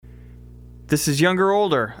This is Younger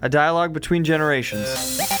Older, a dialogue between generations.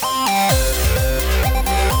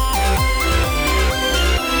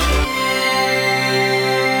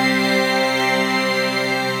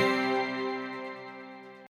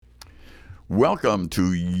 Welcome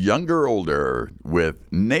to Younger Older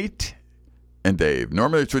with Nate and Dave.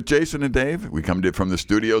 Normally it's with Jason and Dave. We come to you from the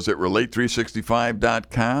studios at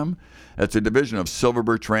Relate365.com. That's a division of Silver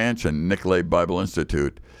Birch Ranch and Nicolet Bible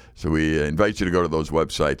Institute. So we invite you to go to those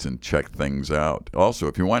websites and check things out. Also,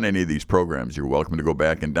 if you want any of these programs, you're welcome to go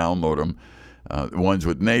back and download them. The ones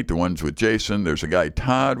with Nate, the ones with Jason. There's a guy,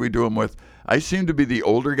 Todd, we do them with. I seem to be the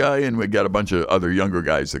older guy, and we got a bunch of other younger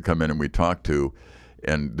guys that come in and we talk to.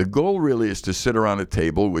 And the goal really is to sit around a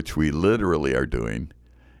table, which we literally are doing,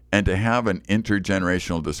 and to have an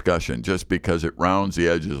intergenerational discussion just because it rounds the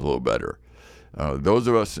edges a little better. Those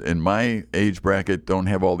of us in my age bracket don't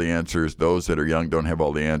have all the answers. Those that are young don't have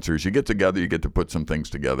all the answers. You get together, you get to put some things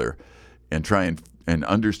together and try and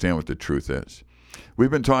understand what the truth is. We've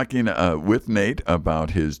been talking with Nate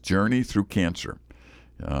about his journey through cancer.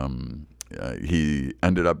 He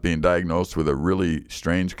ended up being diagnosed with a really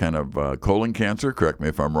strange kind of colon cancer. Correct me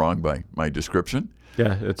if I'm wrong by my description.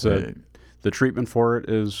 Yeah, it's the treatment for it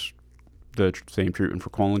is the same treatment for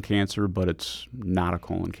colon cancer, but it's not a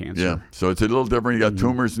colon cancer. Yeah, so it's a little different. You got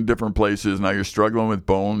tumors in different places. Now you're struggling with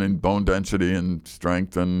bone and bone density and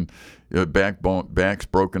strength, and back's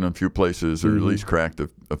broken in a few places, or at least cracked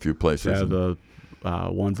a few places. Yeah, the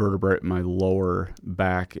one vertebrae in my lower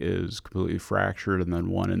back is completely fractured, and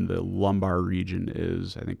then one in the lumbar region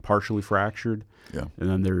is, I think, partially fractured. Yeah. And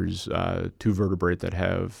then there's two vertebrae that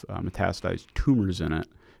have metastasized tumors in it.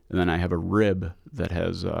 And then I have a rib that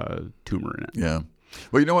has a tumor in it. Yeah.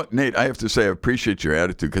 Well, you know what, Nate? I have to say I appreciate your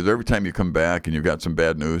attitude, because every time you come back and you've got some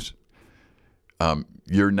bad news,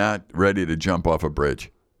 you're not ready to jump off a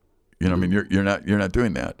bridge. You know what I mean? You're not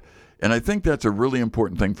doing that. And I think that's a really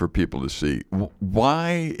important thing for people to see.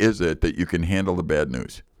 Why is it that you can handle the bad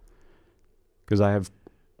news? Because I have,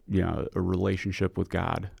 a relationship with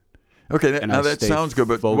God. Okay, now that sounds good,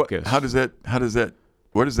 but what does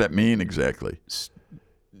that mean exactly?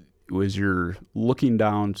 As you're looking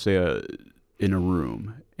down, say, in a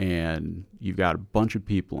room, and you've got a bunch of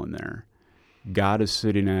people in there, God is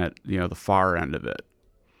sitting at, the far end of it,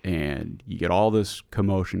 and you get all this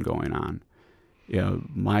commotion going on.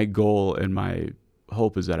 My goal and my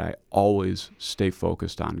hope is that I always stay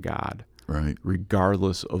focused on God, right?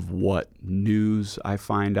 Regardless of what news I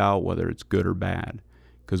find out, whether it's good or bad.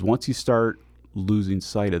 Because once you start losing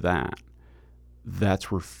sight of that, that's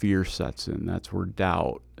where fear sets in. That's where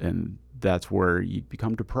doubt, and that's where you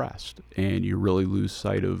become depressed, and you really lose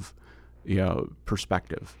sight of,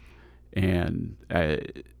 perspective. And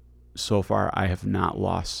so far, I have not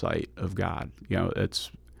lost sight of God. It's.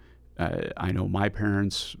 I know my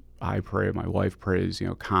parents, I pray, my wife prays,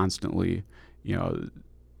 constantly,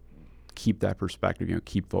 keep that perspective,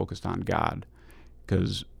 keep focused on God,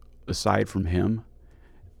 because aside from Him,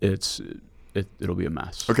 it'll be a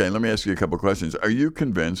mess. Okay, let me ask you a couple of questions. Are you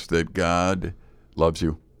convinced that God loves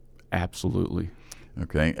you? Absolutely.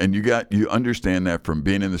 Okay, and you understand that from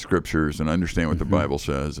being in the Scriptures and understand what the Bible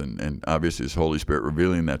says, and obviously His Holy Spirit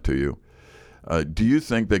revealing that to you. Do you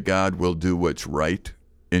think that God will do what's right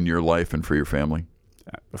in your life and for your family?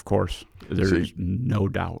 Of course. There's no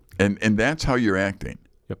doubt. And that's how you're acting.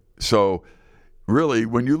 Yep. So really,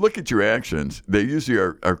 when you look at your actions, they usually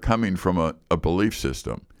are coming from a belief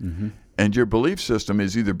system. Mm-hmm. And your belief system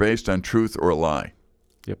is either based on truth or a lie.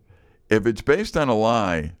 Yep. If it's based on a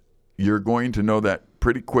lie, you're going to know that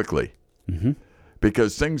pretty quickly. Mm-hmm.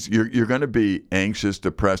 Because you're going to be anxious,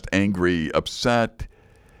 depressed, angry, upset.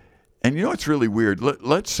 And it's really weird.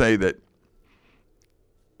 Let's say that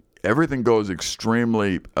everything goes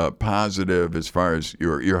extremely positive as far as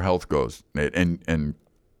your health goes, Nate. And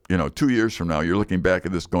 2 years from now, you're looking back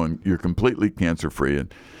at this going, you're completely cancer-free.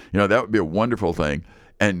 And, that would be a wonderful thing.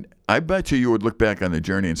 And I bet you would look back on the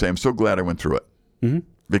journey and say, I'm so glad I went through it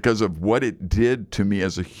because of what it did to me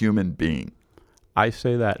as a human being. I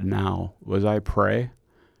say that now. As I pray,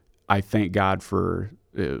 I thank God for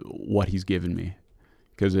what He's given me,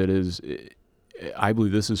 because I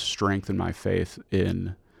believe this is strength in my faith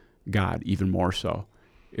in God even more so.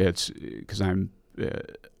 It's because I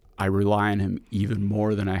rely on Him even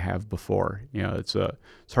more than I have before. It's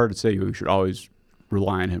hard to say we should always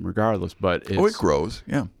rely on Him regardless, but it grows,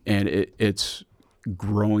 yeah, and it's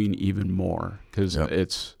growing even more because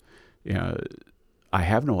it's I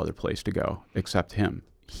have no other place to go except Him.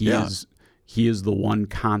 He is the one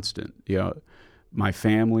constant. My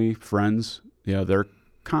family, friends, they're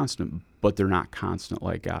constant, but they're not constant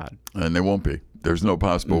like God. And they won't be. There's no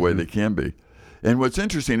possible way they can be. And what's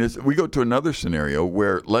interesting is we go to another scenario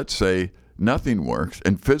where, let's say, nothing works,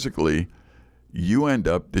 and physically you end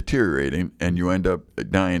up deteriorating and you end up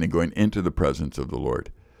dying and going into the presence of the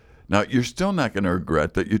Lord. Now, you're still not going to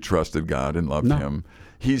regret that you trusted God and loved Him.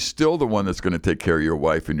 He's still the one that's going to take care of your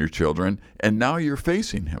wife and your children, and now you're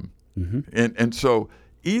facing Him. And so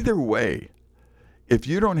either way, if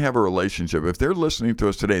you don't have a relationship, if they're listening to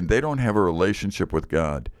us today and they don't have a relationship with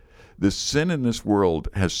God, the sin in this world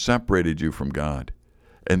has separated you from God.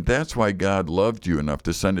 And that's why God loved you enough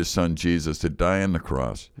to send His Son Jesus to die on the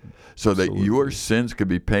cross so that your sins could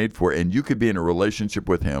be paid for and you could be in a relationship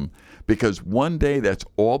with Him, because one day that's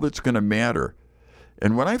all that's going to matter.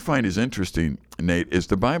 And what I find is interesting, Nate, is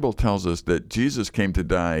the Bible tells us that Jesus came to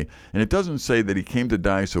die, and it doesn't say that He came to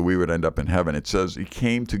die so we would end up in heaven. It says He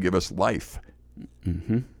came to give us life.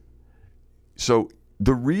 So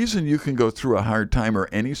the reason you can go through a hard time or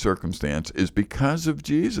any circumstance is because of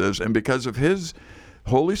Jesus and because of His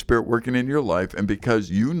Holy Spirit working in your life, and because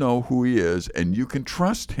you know who He is and you can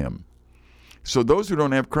trust Him. So those who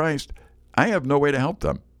don't have Christ, I have no way to help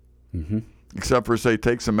them. Except for, say,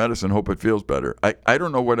 take some medicine, hope it feels better. I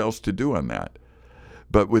don't know what else to do on that.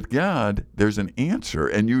 But with God, there's an answer,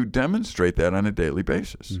 and you demonstrate that on a daily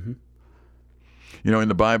basis. You know, in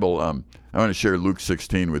the Bible, I want to share Luke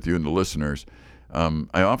 16 with you and the listeners.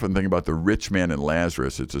 I often think about the rich man and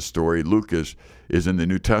Lazarus. It's a story. Luke is in the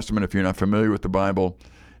New Testament, if you're not familiar with the Bible,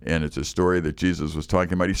 and it's a story that Jesus was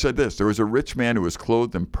talking about. He said this: there was a rich man who was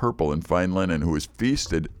clothed in purple and fine linen, who was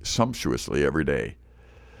feasted sumptuously every day.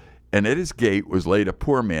 And at his gate was laid a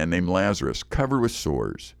poor man named Lazarus, covered with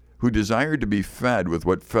sores, who desired to be fed with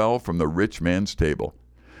what fell from the rich man's table.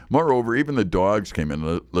 Moreover, even the dogs came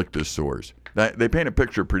and licked his sores. They paint a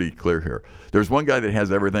picture pretty clear here. There's one guy that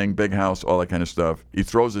has everything, big house, all that kind of stuff. He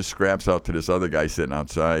throws his scraps out to this other guy sitting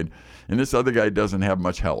outside, and this other guy doesn't have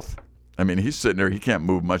much health. I mean, he's sitting there, he can't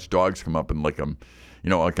move much. Dogs come up and lick him, you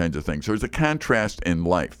know, all kinds of things. So there's a contrast in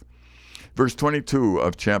life. Verse 22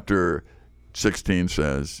 of chapter 16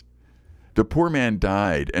 says, the poor man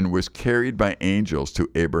died and was carried by angels to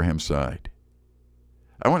Abraham's side.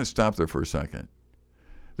 I want to stop there for a second.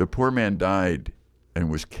 The poor man died and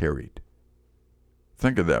was carried.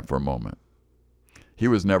 Think of that for a moment. He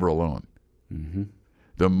was never alone.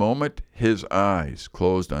 The moment his eyes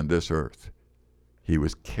closed on this earth, he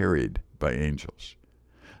was carried by angels.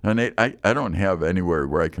 Now, Nate, I don't have anywhere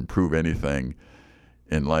where I can prove anything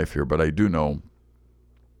in life here, but I do know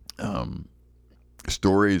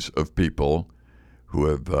stories of people who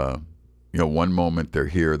have, one moment they're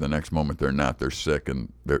here, the next moment they're not, they're sick,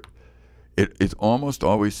 and it almost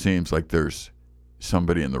always seems like there's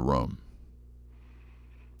somebody in the room.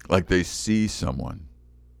 Like they see someone.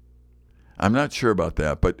 I'm not sure about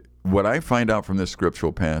that, but what I find out from this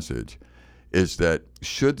scriptural passage is that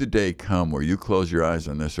should the day come where you close your eyes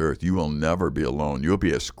on this earth, you will never be alone. You'll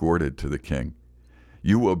be escorted to the King.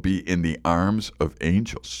 You will be in the arms of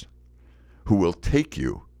angels who will take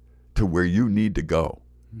you to where you need to go.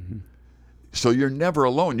 So you're never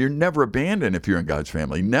alone. You're never abandoned if you're in God's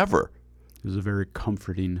family. Never. It's a very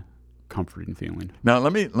comforting feeling. Now,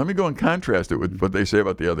 let me go and contrast it with what they say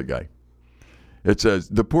about the other guy. It says,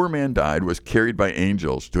 the poor man died, was carried by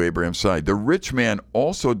angels to Abraham's side. The rich man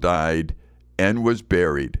also died and was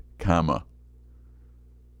buried, comma.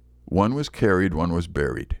 One was carried, one was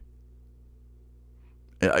buried.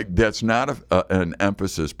 That's not an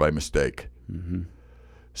emphasis by mistake.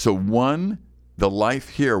 So the life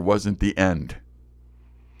here wasn't the end.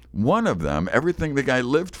 One of them, everything the guy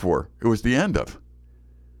lived for, it was the end of.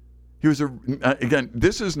 He was again,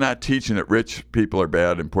 this is not teaching that rich people are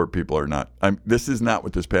bad and poor people are not. This is not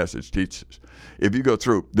what this passage teaches. If you go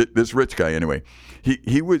through this rich guy anyway,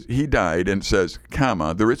 he died, and it says,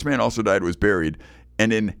 comma, the rich man also died, was buried,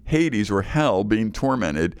 and in Hades or hell being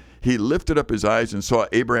tormented, he lifted up his eyes and saw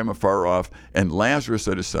Abraham afar off and Lazarus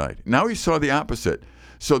at his side. Now he saw the opposite.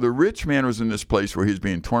 So the rich man was in this place where he's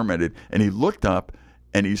being tormented, and he looked up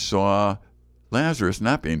and he saw Lazarus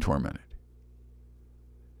not being tormented.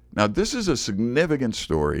 Now, this is a significant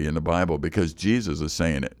story in the Bible because Jesus is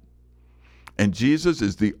saying it. And Jesus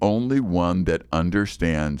is the only one that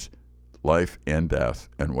understands life and death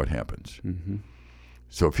and what happens.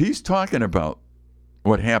 So if he's talking about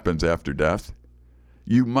what happens after death,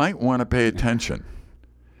 you might want to pay attention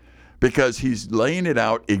because he's laying it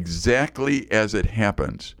out exactly as it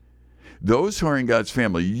happens. Those who are in God's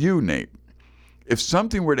family, you, Nate, if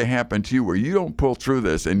something were to happen to you where you don't pull through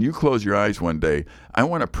this and you close your eyes one day, I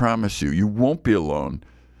want to promise you won't be alone,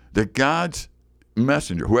 that God's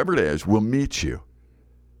messenger, whoever it is, will meet you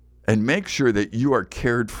and make sure that you are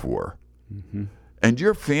cared for. And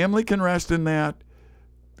your family can rest in that.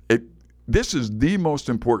 this is the most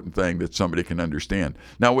important thing that somebody can understand.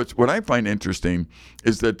 Now, what I find interesting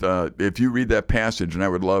is that if you read that passage, and I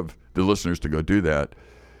would love the listeners to go do that,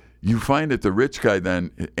 you find that the rich guy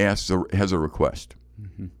then has a request.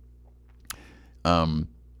 Mm-hmm.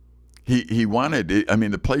 He wanted, I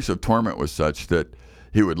mean, the place of torment was such that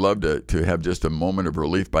he would love to have just a moment of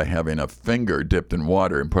relief by having a finger dipped in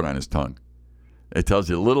water and put on his tongue. It tells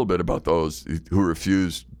you a little bit about those who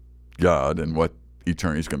refuse God and what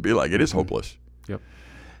eternity is going to be like. It is hopeless. Yep.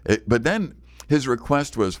 But then his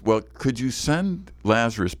request was, well, could you send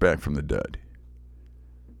Lazarus back from the dead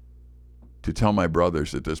to tell my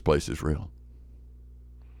brothers that this place is real?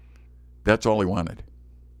 That's all he wanted.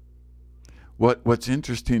 What's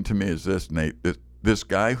interesting to me is this, Nate. This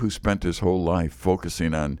guy who spent his whole life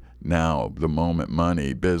focusing on now, the moment,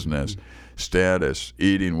 money, business, status,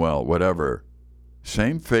 eating well, whatever,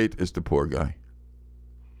 same fate as the poor guy.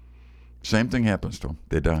 Same thing happens to him.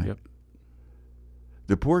 They die. Yep.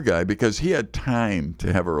 The poor guy, because he had time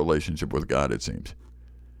to have a relationship with God, it seems.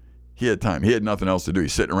 He had time. He had nothing else to do.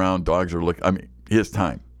 He's sitting around, dogs are looking. I mean, he has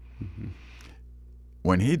time. Mm-hmm.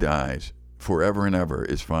 When he dies, forever and ever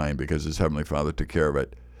is fine because his Heavenly Father took care of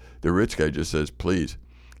it. The rich guy just says, please,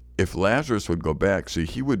 if Lazarus would go back, see,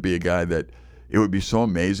 he would be a guy that it would be so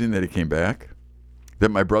amazing that he came back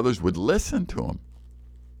that my brothers would listen to him.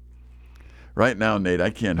 Right now, Nate, I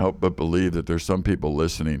can't help but believe that there's some people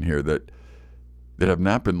listening here that have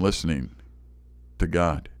not been listening to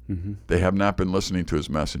God. Mm-hmm. They have not been listening to his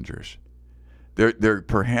messengers. There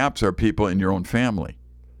perhaps are people in your own family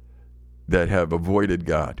that have avoided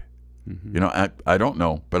God. Mm-hmm. You know, I don't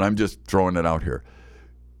know, but I'm just throwing it out here.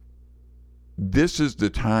 This is the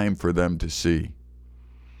time for them to see.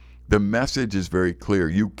 The message is very clear.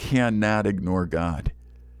 You cannot ignore God.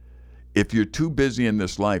 If you're too busy in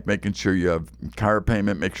this life, making sure you have car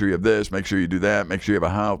payment, make sure you have this, make sure you do that, make sure you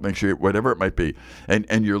have a house, make sure whatever it might be,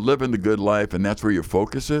 and you're living the good life, and that's where your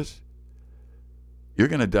focus is, you're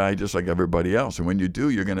going to die just like everybody else. And when you do,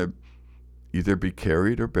 you're going to either be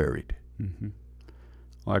carried or buried. Mm-hmm.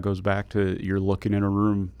 Well, that goes back to you're looking in a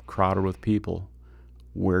room crowded with people.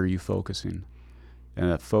 Where are you focusing?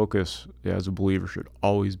 And that focus, as a believer, should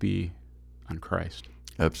always be on Christ.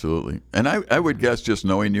 Absolutely. And I would guess, just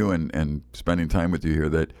knowing you and spending time with you here,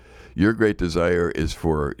 that your great desire is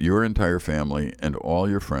for your entire family and all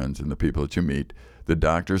your friends and the people that you meet, the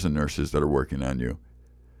doctors and nurses that are working on you,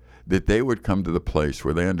 that they would come to the place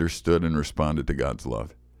where they understood and responded to God's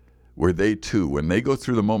love, where they too, when they go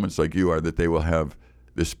through the moments like you are, that they will have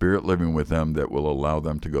the Spirit living with them that will allow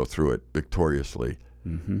them to go through it victoriously,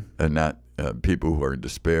 mm-hmm. and not people who are in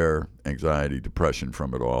despair, anxiety, depression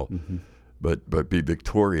from it all. Mm-hmm. But be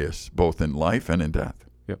victorious both in life and in death.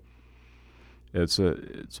 Yep. It's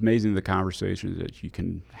amazing the conversations that you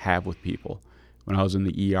can have with people. When I was in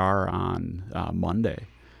the ER on Monday,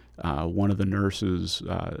 one of the nurses,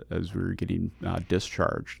 as we were getting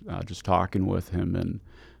discharged, just talking with him, and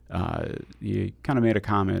he kind of made a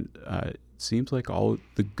comment. It seems like all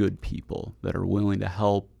the good people that are willing to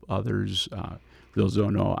help others. For those who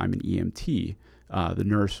don't know, I'm an EMT. The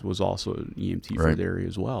nurse was also an EMT for the area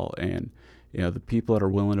as well, and the people that are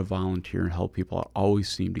willing to volunteer and help people always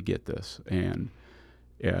seem to get this. And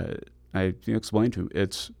I explained to him,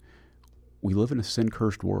 we live in a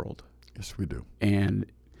sin-cursed world. Yes, we do. And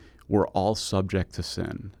we're all subject to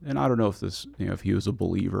sin. And I don't know if this, if he was a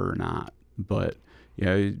believer or not, but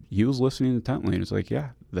he was listening intently, and it's like,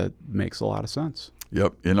 that makes a lot of sense.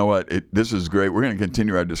 Yep. You know what? This is great. We're going to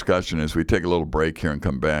continue our discussion as we take a little break here and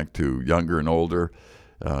come back to younger and older.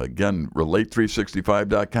 Again,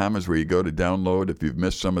 relate365.com is where you go to download if you've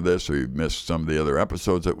missed some of this or you've missed some of the other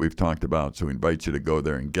episodes that we've talked about. So we invite you to go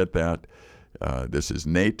there and get that. This is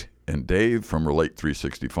Nate and Dave from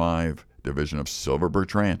Relate365, division of Silver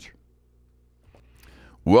Birch Ranch.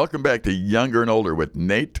 Welcome back to Younger and Older with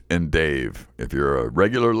Nate and Dave. If you're a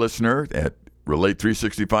regular listener at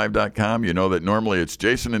Relate365.com, you know that normally it's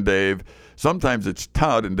Jason and Dave. Sometimes it's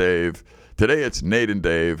Todd and Dave. Today it's Nate and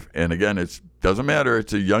Dave. And again, it doesn't matter.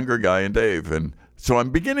 It's a younger guy and Dave. And so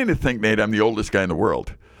I'm beginning to think, Nate, I'm the oldest guy in the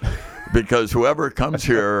world. Because whoever comes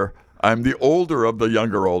here, I'm the older of the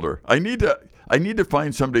younger older. I need to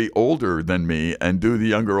find somebody older than me and do the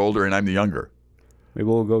younger older, and I'm the younger. Maybe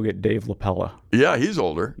we'll go get Dave LaPella. Yeah, he's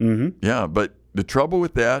older. Mm-hmm. Yeah, but the trouble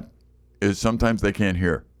with that is sometimes they can't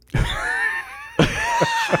hear.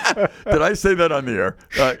 Did I say that on the air?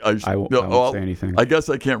 I won't say anything. I guess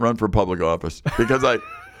I can't run for public office because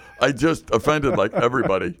I just offended like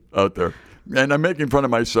everybody out there. And I'm making fun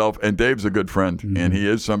of myself, and Dave's a good friend, mm-hmm. and he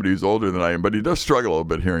is somebody who's older than I am, but he does struggle a little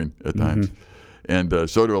bit hearing at times. Mm-hmm. And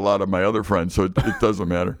so do a lot of my other friends, so it doesn't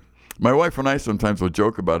matter. My wife and I sometimes will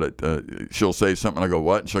joke about it. She'll say something, I go,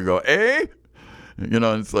 what? And she'll go, eh? You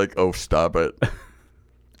know, and it's like, oh, stop it.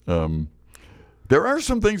 There are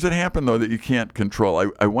some things that happen, though, that you can't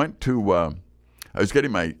control. I went to, I was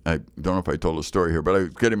getting I don't know if I told a story here, but I was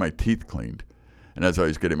getting my teeth cleaned. And as I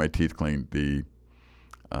was getting my teeth cleaned, the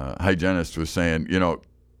hygienist was saying, you know,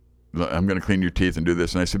 I'm going to clean your teeth and do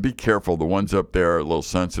this. And I said, be careful. The ones up there are a little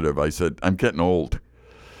sensitive. I said, I'm getting old.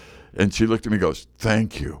 And she looked at me and goes,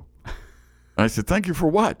 thank you. And I said, thank you for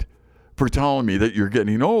what? For telling me that you're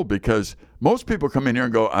getting old, because most people come in here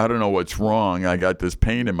and go, I don't know what's wrong. I got this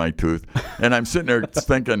pain in my tooth. And I'm sitting there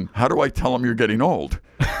thinking, how do I tell them you're getting old?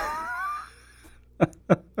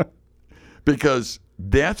 Because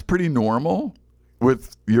that's pretty normal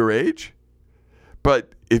with your age.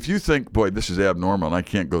 But if you think, boy, this is abnormal and I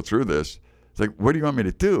can't go through this, it's like, what do you want me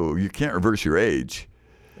to do? You can't reverse your age.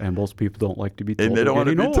 And most people don't like to be told. And they don't want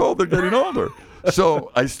to be old. told they're getting older.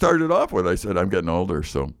 So I started off with, I said, I'm getting older,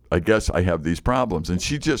 so I guess I have these problems. And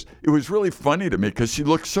it was really funny to me because she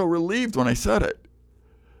looked so relieved when I said it.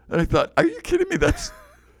 And I thought, are you kidding me?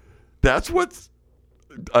 That's what's,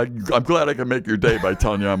 I'm glad I can make your day by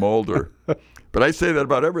telling you I'm older. But I say that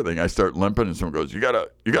about everything. I start limping and someone goes, you got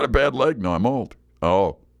a bad leg? No, I'm old.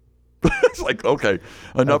 Oh. It's like, okay,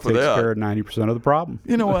 enough of that. Takes care of 90% of the problem.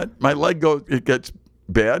 You know what? My leg it gets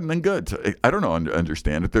bad and then good. So I don't know,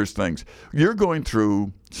 understand it. There's things. You're going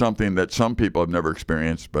through something that some people have never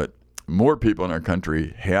experienced, but more people in our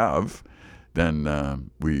country have than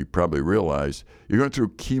we probably realize. You're going through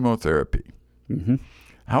chemotherapy. Mm-hmm.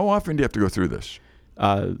 How often do you have to go through this?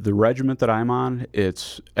 The regiment that I'm on,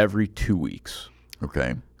 it's every 2 weeks.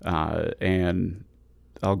 Okay. And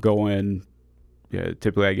I'll go in,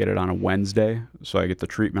 typically I get it on a Wednesday, so I get the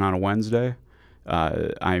treatment on a Wednesday.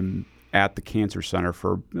 I'm at the cancer center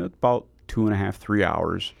for about 2.5, 3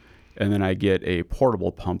 hours, and then I get a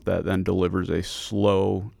portable pump that then delivers a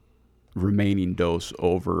slow remaining dose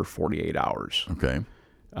over 48 hours. Okay.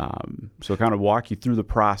 So kind of walk you through the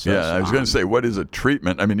process. Yeah, I was going to say, what is a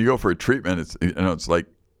treatment? I mean, you go for a treatment, it's like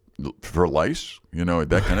for lice,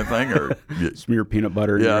 that kind of thing, or smear peanut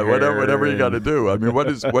butter. In yeah, your hair whatever you got to do. I mean, what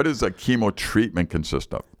does a chemo treatment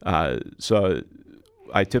consist of? So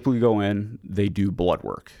I typically go in. They do blood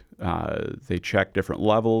work. They check different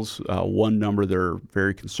levels. One number they're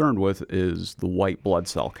very concerned with is the white blood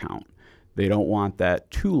cell count. They don't want that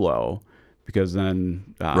too low because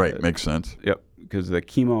then right, makes sense. Yep. Because the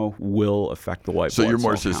chemo will affect the white blood cell So you're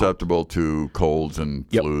more count. susceptible to colds and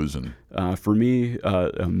flus. And for me,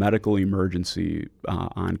 a medical emergency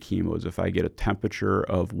on chemo is if I get a temperature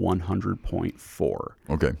of 100.4.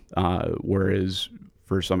 Okay. Whereas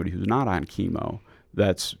for somebody who's not on chemo,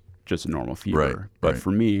 that's just a normal fever. Right, But right.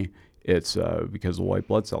 for me, it's because the white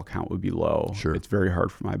blood cell count would be low. Sure. It's very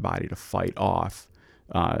hard for my body to fight off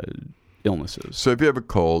illnesses. So if you have a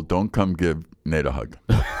cold, don't come give Nate a hug.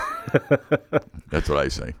 That's what I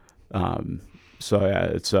say.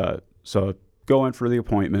 So go in for the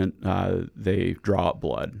appointment. They draw up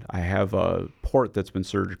blood. I have a port that's been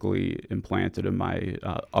surgically implanted in my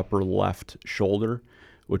upper left shoulder,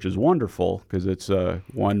 which is wonderful because it's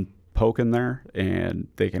one poke in there and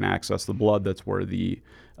they can access the blood. That's where the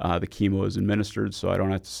chemo is administered, so I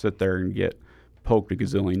don't have to sit there and get poked a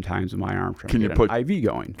gazillion times in my arm trying to get an IV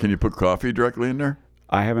going. Can you put coffee directly in there?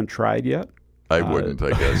 I haven't tried yet. I wouldn't,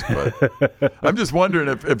 I guess, but I'm just wondering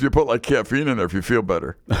if you put like caffeine in there, if you feel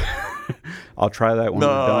better. I'll try that when we're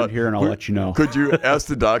done here, and I'll let you know. Could you ask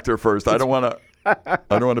the doctor first? I don't want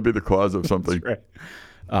to be the cause of something. That's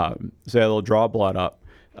right. So they'll draw blood up,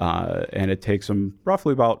 and it takes them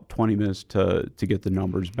roughly about 20 minutes to get the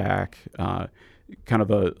numbers back. Kind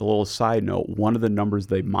of a little side note, one of the numbers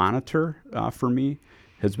they monitor for me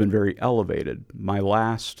has been very elevated. My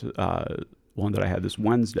last one that I had this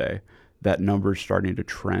Wednesday, that number is starting to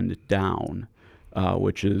trend down,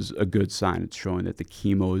 which is a good sign. It's showing that the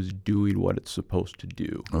chemo is doing what it's supposed to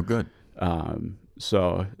do. Oh, good.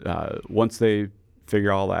 So once they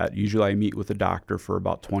figure all that, usually I meet with the doctor for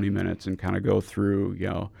about 20 minutes and kind of go through,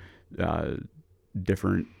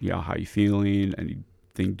 different, how you feeling,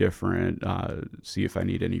 anything different, see if I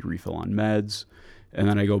need any refill on meds. And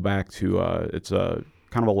then I go back to, it's a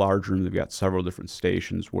kind of a large room. They've got several different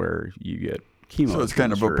stations where you get chemo. So it's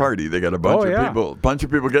kind of a party. They got a bunch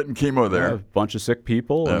of people getting chemo there. Yeah, a bunch of sick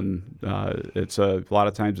people, and it's a lot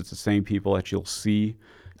of times it's the same people that you'll see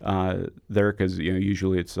there because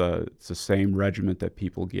usually it's the same regimen that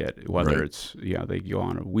people get, whether Right. it's they go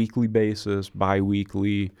on a weekly basis,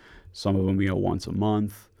 bi-weekly, some of them once a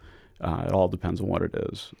month. It all depends on what it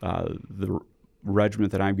is. The regimen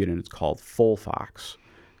that I'm getting, it's called FOLFOX.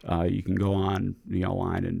 You can go on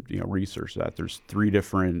line and research that. There's 3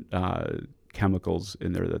 different chemicals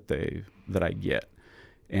in there that I get,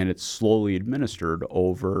 and it's slowly administered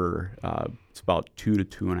over it's about 2 to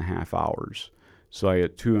 2.5 hours. So I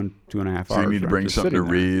get 2.5 hours. So you need to bring something to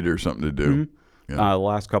read or something to do. Mm-hmm. The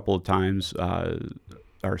last couple of times,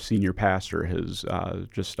 our senior pastor has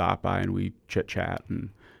just stopped by and we chit chat, and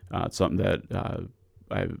it's something that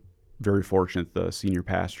I'm very fortunate. The senior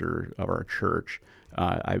pastor of our church,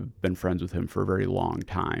 I've been friends with him for a very long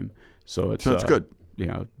time. So it's good.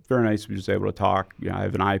 Very nice to be just able to talk. I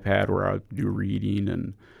have an iPad where I do reading,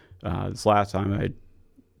 and this last time I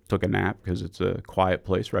took a nap because it's a quiet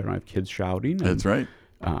place where I don't have kids shouting. That's right.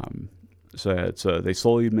 So it's they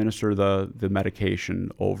slowly administer the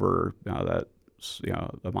medication over that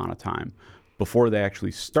amount of time. Before they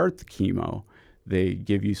actually start the chemo, they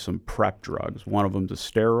give you some prep drugs. One of them's a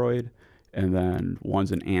steroid, and then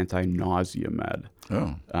one's an anti-nausea med.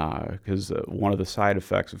 Oh. Because one of the side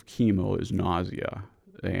effects of chemo is nausea,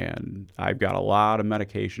 and I've got a lot of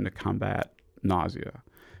medication to combat nausea,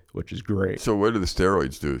 which is great. So what do the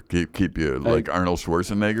steroids do? Keep you like Arnold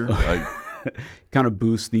Schwarzenegger? Kind of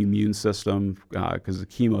boost the immune system because the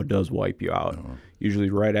chemo does wipe you out. Oh. Usually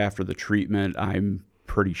right after the treatment, I'm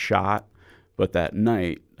pretty shot, but that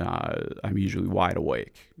night I'm usually wide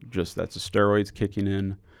awake. Just that's the steroids kicking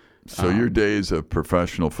in. So your days of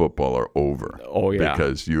professional football are over. Oh, yeah.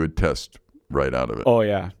 Because you would test right out of it. Oh,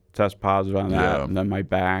 yeah. Test positive on that. Yeah. And then my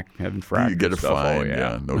back having fractures. You get a fine.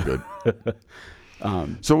 Yeah, no good.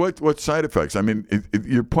 So what side effects? I mean,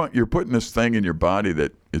 you're putting this thing in your body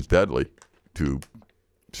that is deadly to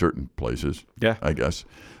certain places. Yeah. I guess.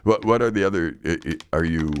 What are the other? Are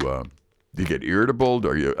you? Do you get irritable?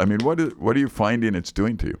 Are you? I mean, what are you finding it's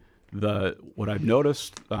doing to you? What I've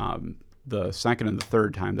noticed, the second and the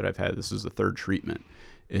third time that I've had, this is the third treatment,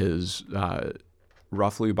 is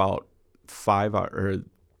roughly about 5 hours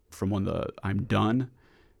from when I'm done,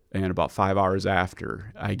 and about 5 hours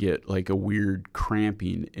after, I get like a weird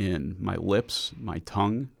cramping in my lips, my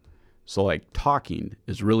tongue. So like talking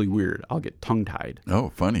is really weird. I'll get tongue-tied. Oh,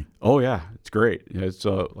 funny. Oh, yeah. It's great. It's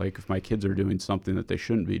like if my kids are doing something that they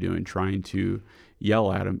shouldn't be doing, trying to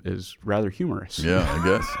yell at them is rather humorous. Yeah, I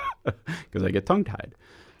guess. Because I get tongue-tied.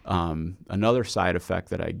 Another side effect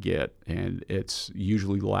that I get, and it's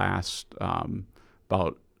usually lasts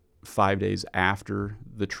about 5 days after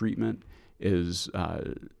the treatment, is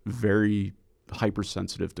very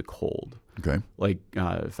hypersensitive to cold. Okay. Like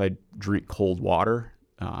if I drink cold water,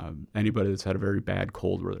 anybody that's had a very bad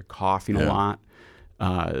cold where they're coughing a lot,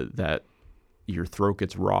 that your throat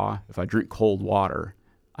gets raw. If I drink cold water,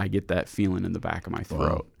 I get that feeling in the back of my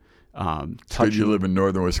throat. Wow. You live in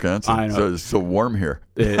northern Wisconsin. I know. So it's so warm here.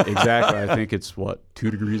 Exactly. I think it's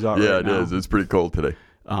 2 degrees out right now. Yeah, it is. It's pretty cold today.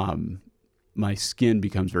 My skin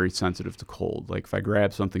becomes very sensitive to cold. Like if I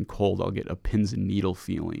grab something cold, I'll get a pins and needle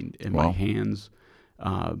feeling in my hands.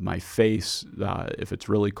 My face, if it's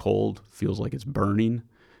really cold, feels like it's burning.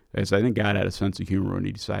 As I think God had a sense of humor when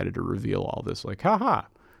he decided to reveal all this. Like, ha.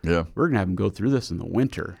 Yeah. We're going to have them go through this in the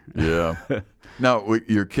winter. Yeah. Now,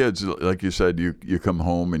 your kids, like you said, you come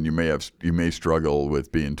home and you may struggle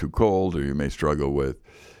with being too cold, or you may struggle with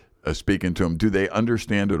speaking to them. Do they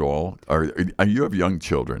understand it all? You have young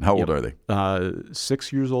children. How old are they?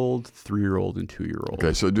 6 years old, 3-year-old, and 2-year-old.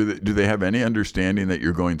 Okay. So do they have any understanding that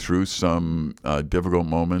you're going through some difficult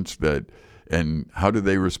moments and how do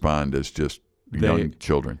they respond as just young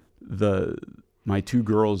children? My 2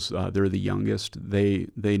 girls, they're the youngest. They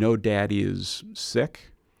know Daddy is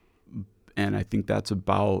sick, and I think that's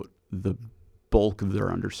about the bulk of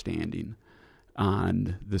their understanding.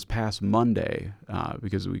 On this past Monday,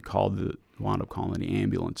 because we wound up calling the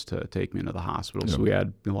ambulance to take me into the hospital. Yep. So we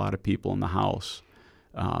had a lot of people in the house.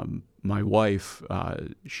 My wife,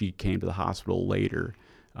 she came to the hospital later.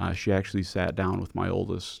 She actually sat down with my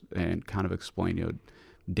oldest and kind of explained,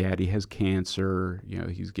 Daddy has cancer,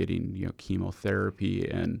 he's getting, chemotherapy,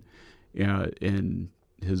 and, in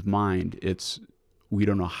his mind, we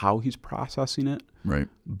don't know how he's processing it. Right.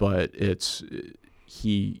 But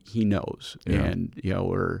he knows. Yeah. And,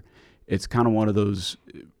 it's kind of one of those,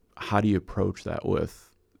 how do you approach that with,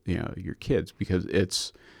 your kids? Because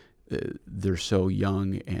they're so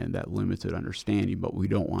young and that limited understanding, but we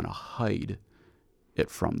don't want to hide it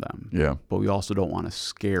from them. Yeah. But we also don't want to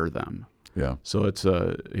scare them. Yeah. So it's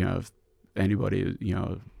if anybody,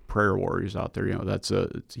 prayer warriors out there, it's a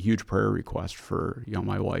huge prayer request for,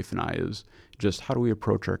 my wife and I, is just how do we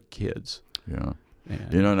approach our kids? Yeah.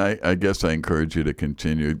 And I guess I encourage you to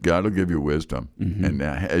continue. God will give you wisdom. Mm-hmm. And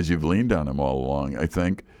as you've leaned on him all along, I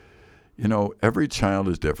think, every child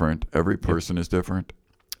is different. Every person is different.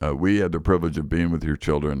 we had the privilege of being with your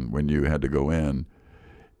children when you had to go in,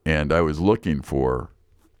 and I was looking for.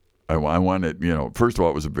 I wanted, first of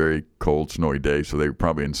all, it was a very cold, snowy day, so they were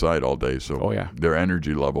probably inside all day. So their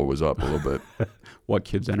energy level was up a little bit. What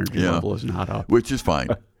kid's energy level is not up? Which is fine.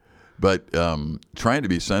 But trying to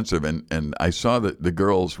be sensitive, and I saw that the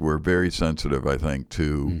girls were very sensitive, I think,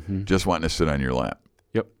 to just wanting to sit on your lap.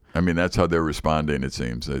 Yep. I mean, that's how they're responding, it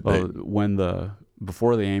seems.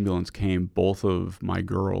 Before the ambulance came, both of my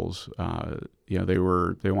girls, they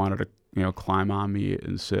wanted to, climb on me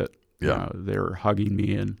and sit. Yeah. They were hugging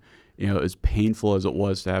me, and as painful as it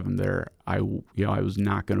was to have them there, I was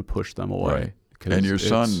not going to push them away. Right. And your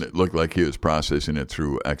son looked like he was processing it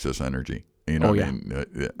through excess energy.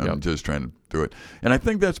 I'm just trying to do it. And I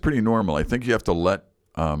think that's pretty normal. I think you have to let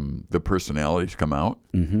the personalities come out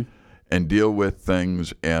and deal with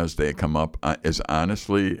things as they come up as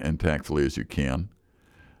honestly and tactfully as you can,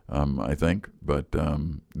 I think. But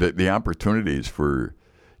the opportunities for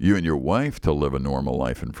you and your wife to live a normal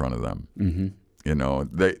life in front of them,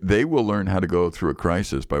 they will learn how to go through a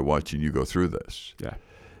crisis by watching you go through this. Yeah.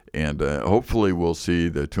 And hopefully we'll see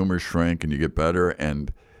the tumors shrink and you get better,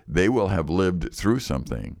 and they will have lived through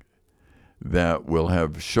something that will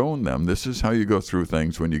have shown them this is how you go through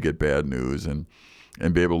things when you get bad news, and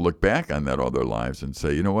be able to look back on that all their lives and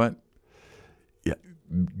say, you know what? Yeah,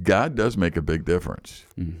 God does make a big difference.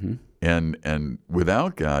 And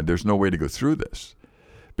without God, there's no way to go through this,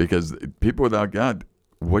 because people without God,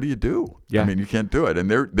 what do you do? Yeah. I mean, you can't do it.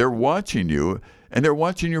 And they're watching you, and they're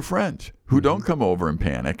watching your friends who don't come over and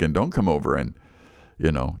panic and don't come over and,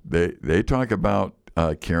 they talk about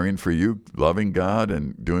caring for you, loving God,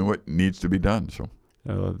 and doing what needs to be done. So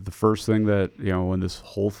the first thing that, when this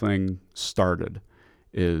whole thing started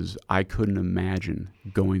is I couldn't imagine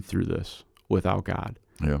going through this without God.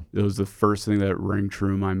 Yeah. It was the first thing that rang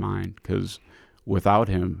true in my mind, because without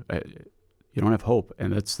him, you don't have hope.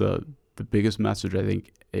 And that's the biggest message I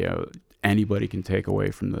think anybody can take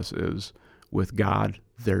away from this is, with God,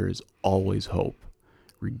 there is always hope,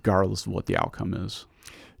 regardless of what the outcome is.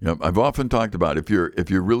 Yep. I've often talked about if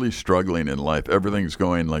you're really struggling in life, everything's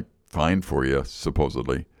going like fine for you,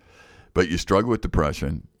 supposedly, but you struggle with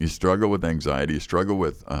depression, you struggle with anxiety, you struggle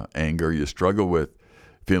with anger, you struggle with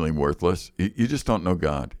feeling worthless. You just don't know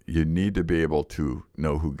God. You need to be able to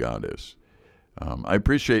know who God is. I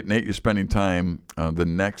appreciate, Nate, you spending time. The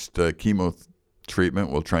next chemo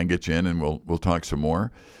treatment, we'll try and get you in, and we'll talk some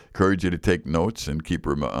more. Encourage you to take notes and keep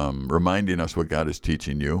reminding us what God is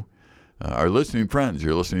teaching you. Our listening friends,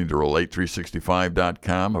 you're listening to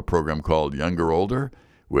Relate365.com, a program called Younger Older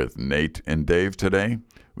with Nate and Dave today.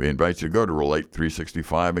 We invite you to go to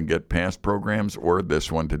Relate365 and get past programs or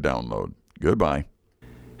this one to download. Goodbye.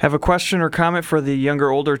 Have a question or comment for the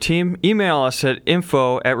Younger Older team? Email us at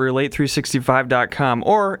info@relate365.com.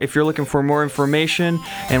 Or if you're looking for more information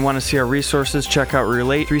and want to see our resources, check out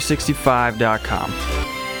relate365.com.